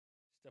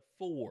Step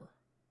four.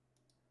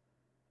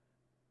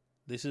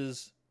 This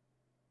is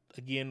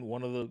again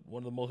one of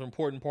the most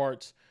important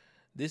parts.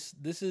 This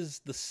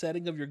is the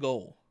setting of your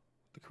goal,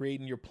 the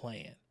creating your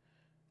plan.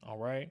 All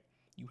right.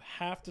 You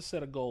have to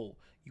set a goal.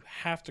 You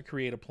have to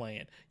create a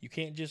plan. You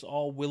can't just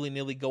all willy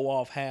nilly go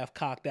off half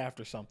cocked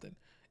after something.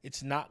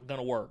 It's not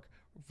gonna work.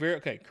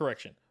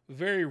 Correction.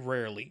 Very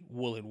rarely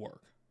will it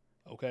work.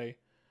 Okay.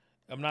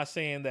 I'm not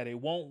saying that it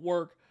won't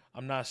work.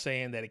 I'm not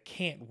saying that it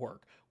can't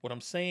work. What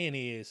I'm saying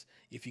is,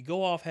 if you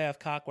go off half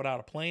cocked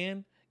without a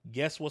plan,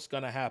 guess what's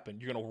gonna happen?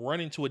 You're gonna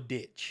run into a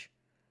ditch.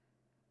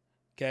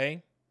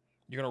 Okay.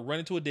 You're gonna run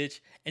into a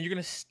ditch, and you're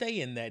gonna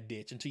stay in that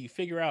ditch until you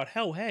figure out,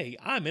 hell, hey,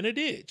 I'm in a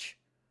ditch.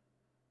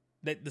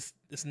 This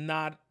is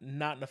not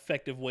an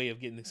effective way of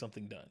getting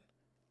something done.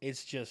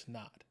 It's just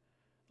not.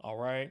 All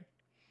right.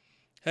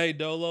 Hey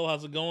Dolo,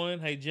 how's it going?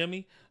 Hey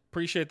Jimmy,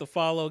 appreciate the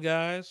follow,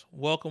 guys.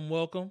 Welcome,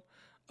 welcome.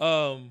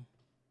 Um,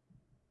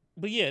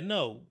 but yeah,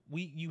 no,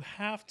 you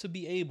have to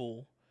be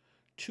able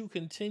to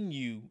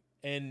continue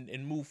and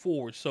move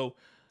forward. So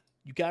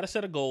you got to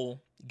set a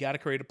goal. You got to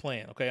create a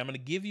plan. Okay, I'm going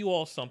to give you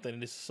all something,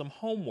 and this is some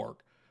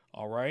homework.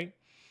 All right.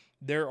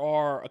 There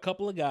are a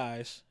couple of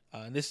guys,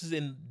 and this is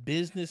in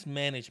business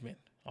management.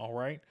 All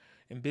right,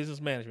 in business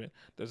management,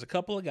 there's a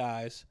couple of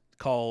guys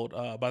called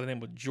by the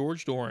name of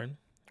George Doran,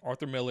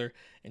 Arthur Miller,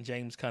 and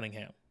James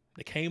Cunningham.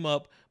 They came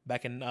up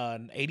back in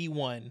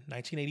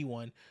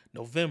 1981,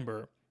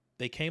 November.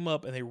 They came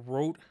up and they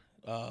wrote.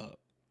 Well,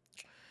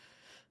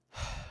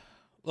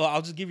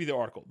 I'll just give you the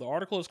article. The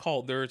article is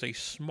called "There is a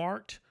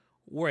Smart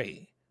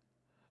Way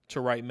to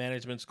Write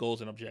Management's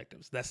Goals and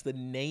Objectives." That's the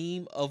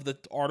name of the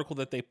article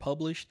that they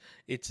published.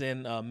 It's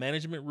in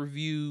Management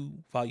Review,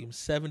 Volume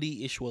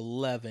 70, Issue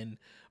 11,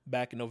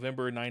 back in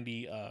November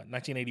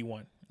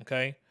 1981.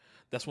 Okay?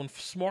 That's when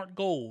SMART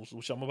goals,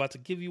 which I'm about to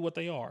give you what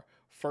they are,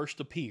 first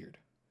appeared.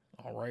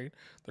 All right?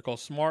 They're called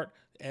SMART,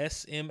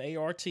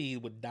 S-M-A-R-T,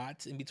 with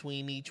dots in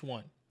between each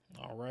one.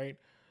 All right?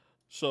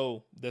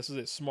 So this is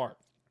it, SMART.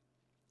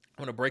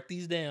 I'm going to break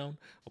these down.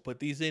 I'll put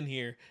these in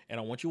here, and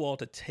I want you all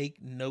to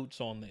take notes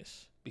on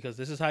this, because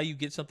this is how you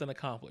get something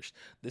accomplished.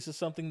 This is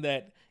something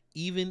that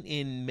even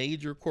in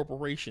major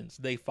corporations,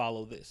 they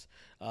follow this.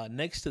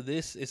 Next to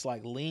this, it's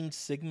like Lean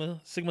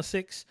Sigma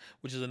 6,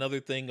 which is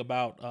another thing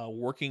about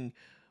working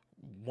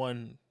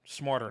one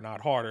smarter,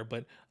 not harder,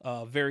 but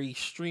a very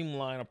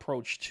streamlined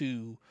approach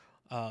to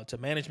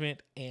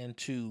management and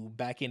to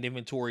back-end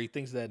inventory,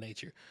 things of that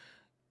nature.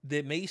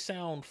 That may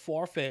sound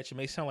far-fetched. It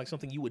may sound like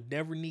something you would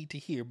never need to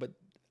hear, but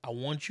I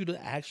want you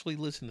to actually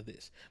listen to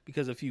this,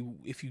 because if you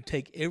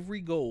take every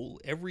goal,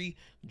 every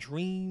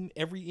dream,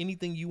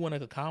 anything you want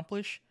to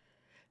accomplish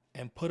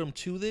and put them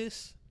to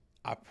this,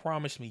 I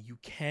promise me you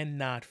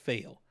cannot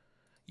fail.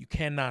 You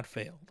cannot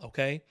fail,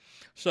 okay?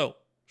 So,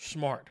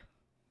 SMART.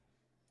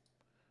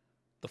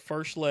 The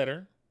first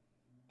letter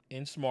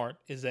in SMART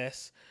is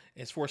S.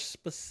 It's for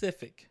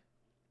specific.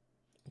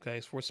 Okay,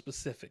 it's for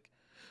specific.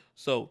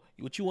 So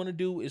what you want to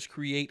do is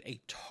create a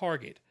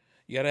target.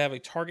 You got to have a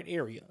target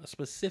area, a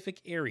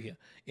specific area.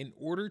 In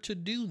order to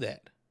do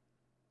that,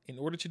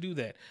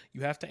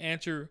 you have to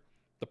answer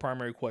the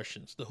primary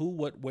questions: the who,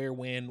 what, where,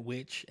 when,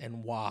 which,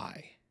 and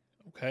why.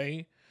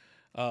 Okay,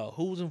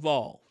 who's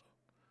involved?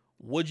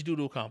 What'd you do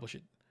to accomplish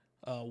it?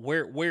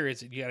 Where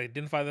is it? You got to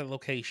identify that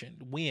location.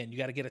 When? You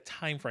got to get a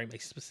time frame, a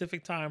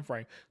specific time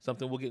frame,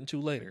 something we'll get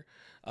into later.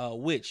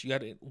 Which? You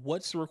got to,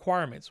 what's the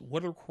requirements?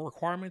 What are the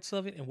requirements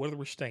of it, and what are the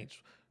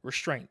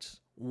restraints?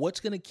 What's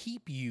going to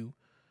keep you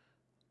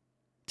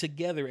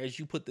together as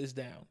you put this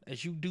down,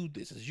 as you do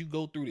this, as you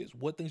go through this?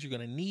 What things you're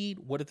going to need?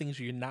 What are things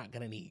you're not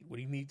going to need? What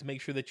do you need to make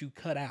sure that you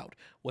cut out?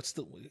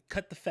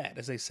 Cut the fat,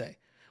 as they say?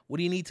 What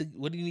do you need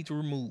to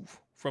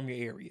remove from your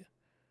area?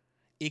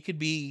 It could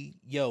be,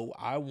 yo,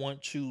 I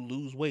want to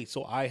lose weight,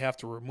 so I have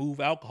to remove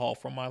alcohol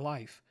from my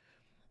life.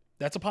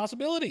 That's a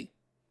possibility,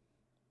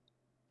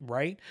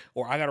 right?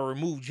 Or I got to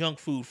remove junk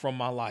food from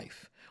my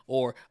life.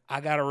 Or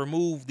I got to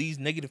remove these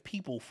negative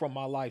people from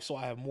my life so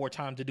I have more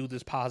time to do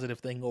this positive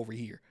thing over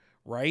here,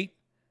 right?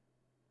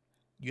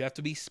 You have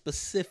to be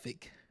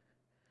specific.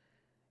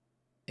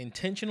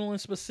 Intentional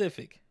and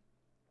specific.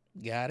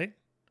 Got it?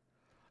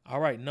 All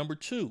right, number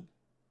 2.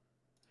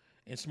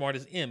 And SMART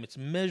is M. It's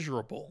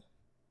measurable.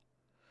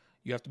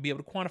 You have to be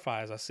able to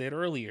quantify, as I said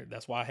earlier.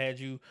 That's why I had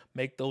you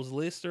make those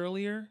lists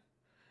earlier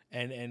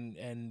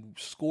and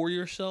score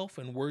yourself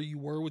and where you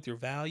were with your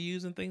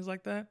values and things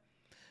like that.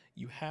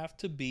 You have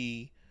to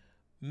be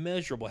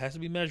measurable. It has to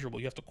be measurable.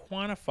 You have to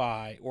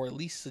quantify, or at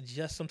least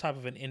suggest some type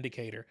of an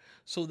indicator,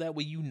 so that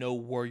way you know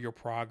where your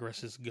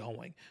progress is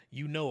going.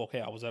 You know,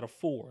 okay, I was at a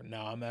 4.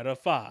 Now I'm at a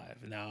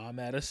 5. Now I'm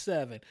at a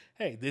 7.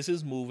 Hey, this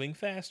is moving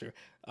faster.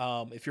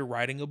 If you're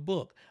writing a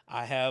book,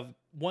 I have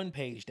 1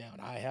 page down.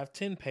 I have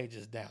 10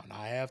 pages down.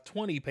 I have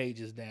 20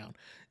 pages down.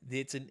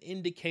 It's an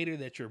indicator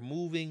that you're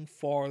moving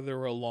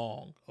farther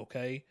along.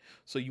 Okay.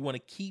 So you want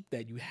to keep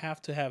that. You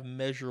have to have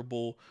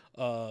measurable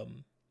a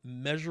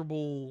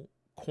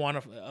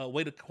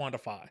way to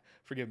quantify,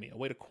 a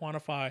way to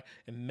quantify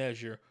and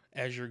measure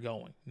as you're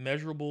going.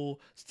 Measurable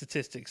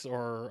statistics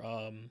or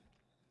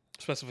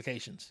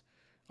specifications.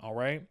 All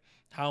right.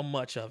 How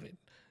much of it?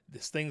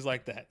 There's things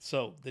like that.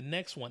 So the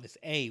next one is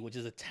A, which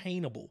is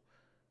attainable.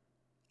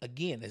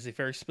 Again, is a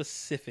very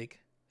specific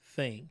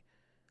thing.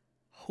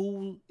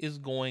 Who is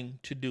going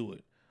to do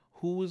it?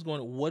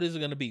 What is it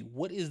going to be?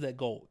 What is that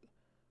goal?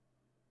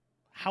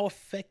 How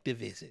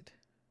effective is it?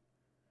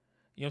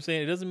 You know what I'm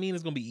saying? It doesn't mean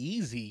it's going to be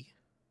easy,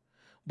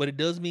 but it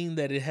does mean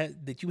that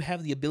that you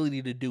have the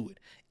ability to do it.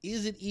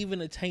 Is it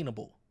even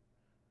attainable?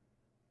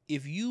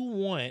 If you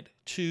want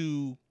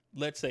to,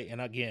 let's say, and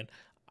again,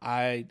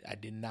 I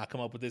did not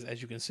come up with this.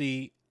 As you can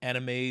see,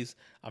 animes,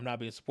 I'm not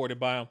being supported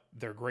by them.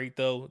 They're great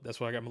though. That's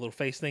why I got my little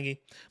face thingy.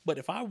 But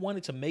if I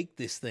wanted to make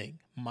this thing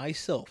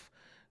myself,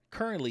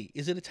 currently,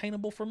 is it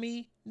attainable for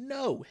me?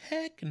 No,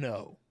 heck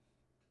no.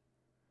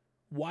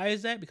 Why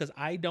is that? Because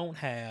I don't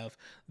have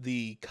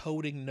the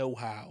coding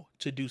know-how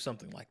to do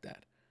something like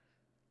that.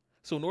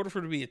 So in order for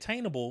it to be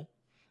attainable,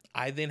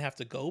 I then have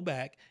to go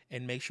back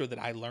and make sure that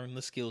I learn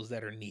the skills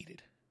that are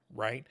needed,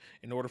 right?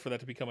 In order for that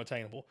to become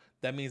attainable.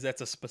 That means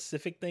that's a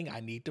specific thing I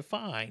need to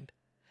find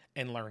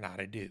and learn how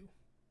to do.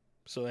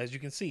 So as you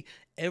can see,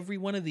 every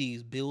one of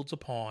these builds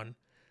upon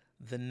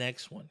the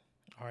next one.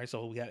 All right,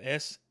 so we got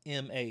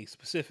SMA,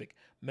 specific,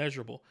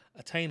 measurable,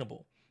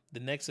 attainable. The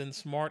next in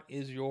SMART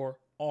is your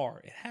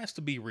R. It has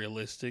to be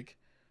realistic.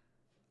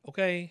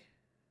 Okay?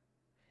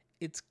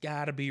 It's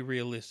got to be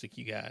realistic,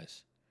 you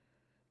guys.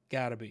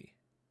 Got to be.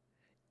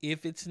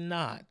 If it's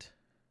not,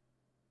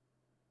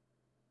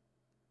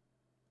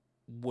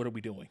 what are we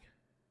doing?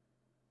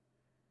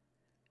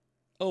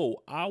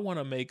 Oh, I want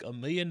to make $1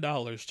 million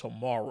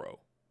tomorrow.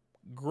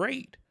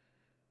 Great.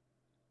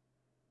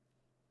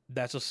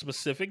 That's a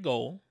specific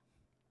goal.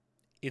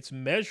 It's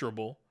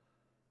measurable.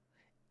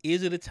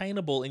 Is it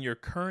attainable in your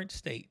current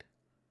state?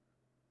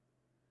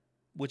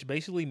 Which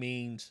basically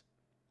means,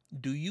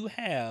 do you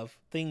have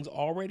things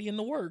already in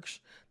the works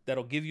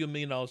that'll give you $1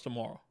 million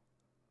tomorrow?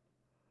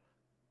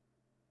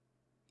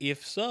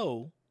 If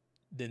so,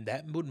 then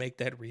that would make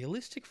that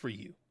realistic for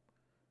you.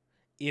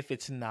 If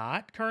it's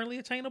not currently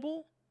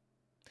attainable,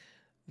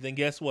 then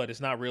guess what?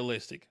 It's not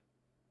realistic.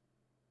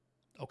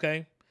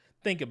 Okay?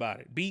 Think about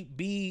it.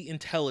 Be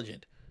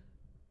intelligent.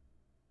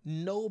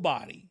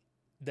 Nobody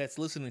that's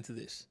listening to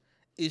this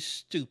is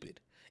stupid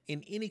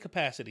in any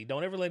capacity.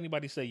 Don't ever let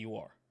anybody say you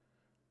are.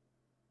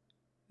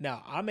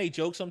 Now, I may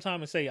joke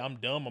sometimes and say I'm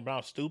dumb, I'm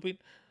not stupid.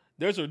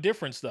 There's a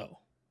difference though.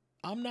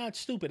 I'm not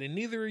stupid and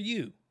neither are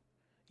you.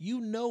 You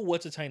know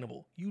what's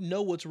attainable. You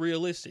know what's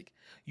realistic.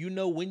 You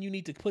know when you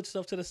need to put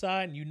stuff to the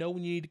side and you know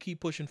when you need to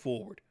keep pushing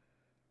forward.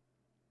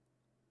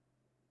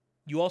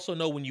 You also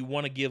know when you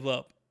want to give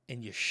up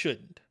and you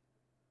shouldn't.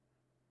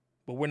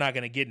 But we're not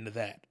going to get into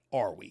that,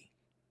 are we?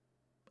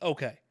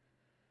 Okay.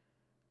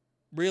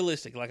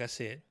 Realistic, like I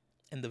said.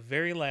 And the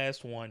very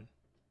last one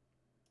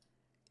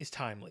is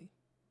timely.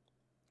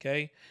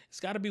 Okay? It's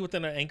got to be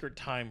within an anchored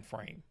time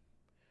frame.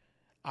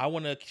 I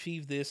want to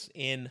achieve this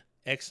in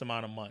X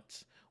amount of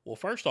months. Well,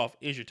 first off,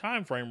 is your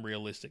time frame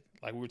realistic?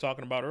 Like we were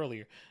talking about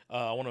earlier.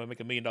 I want to make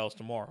 $1 million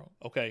tomorrow.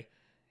 Okay.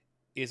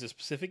 Is it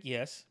specific?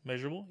 Yes.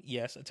 Measurable?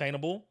 Yes.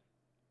 Attainable?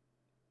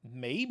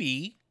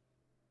 Maybe.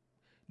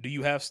 Do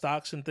you have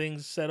stocks and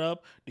things set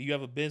up? Do you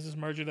have a business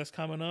merger that's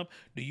coming up?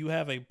 Do you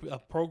have a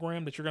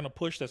program that you're going to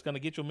push that's going to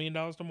get you $1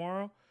 million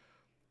tomorrow?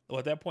 Well,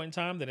 at that point in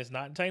time, then it's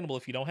not attainable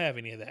if you don't have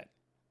any of that,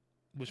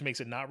 which makes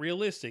it not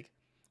realistic,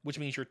 which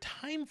means your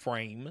time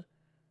frame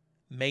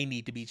may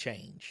need to be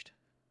changed.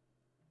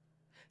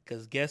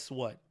 Because guess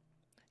what?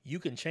 You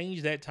can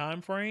change that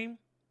time frame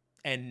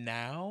and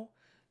now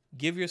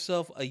give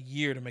yourself a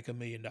year to make $1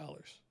 million.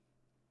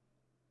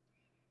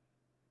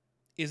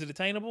 Is it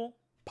attainable?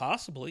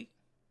 Possibly.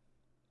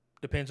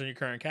 Depends on your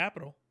current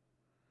capital.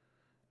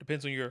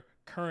 Depends on your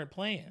current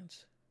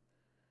plans.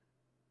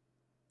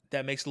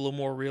 That makes it a little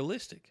more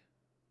realistic.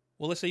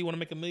 Well, let's say you want to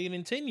make $1 million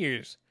in 10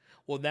 years.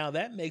 Well, now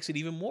that makes it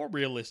even more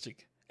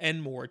realistic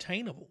and more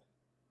attainable.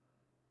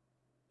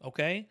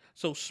 Okay?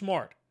 So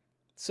SMART.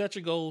 Set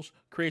your goals,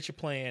 create your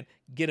plan,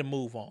 get a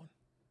move on.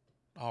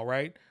 All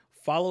right?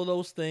 Follow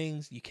those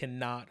things. You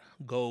cannot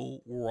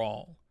go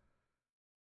wrong.